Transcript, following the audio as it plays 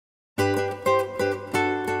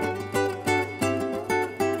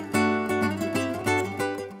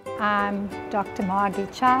I'm Dr. Margie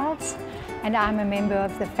Childs and I'm a member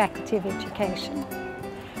of the Faculty of Education.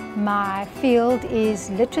 My field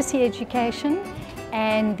is literacy education,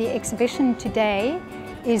 and the exhibition today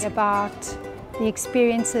is about the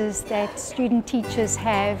experiences that student teachers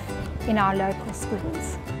have in our local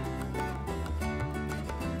schools.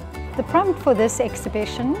 The prompt for this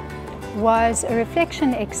exhibition was a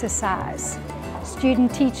reflection exercise.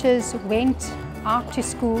 Student teachers went out to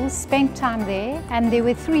schools, spent time there, and there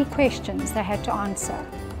were 3 questions they had to answer.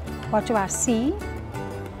 What do I see?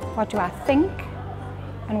 What do I think?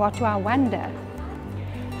 And what do I wonder?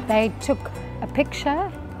 They took a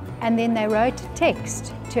picture and then they wrote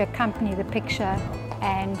text to accompany the picture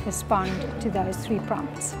and respond to those 3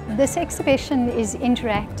 prompts. This exhibition is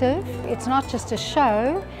interactive. It's not just a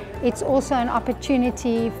show, it's also an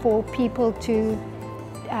opportunity for people to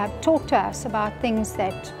talk to us about things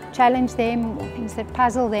that challenge them or things that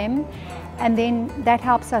puzzle them, and then that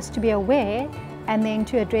helps us to be aware and then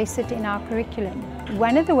to address it in our curriculum.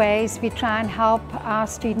 One of the ways we try and help our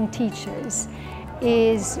student teachers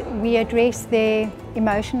is we address their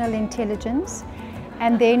emotional intelligence,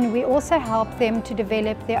 and then we also help them to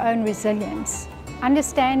develop their own resilience.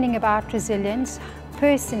 Understanding about resilience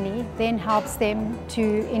personally then helps them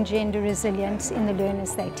to engender resilience in the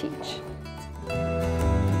learners they teach.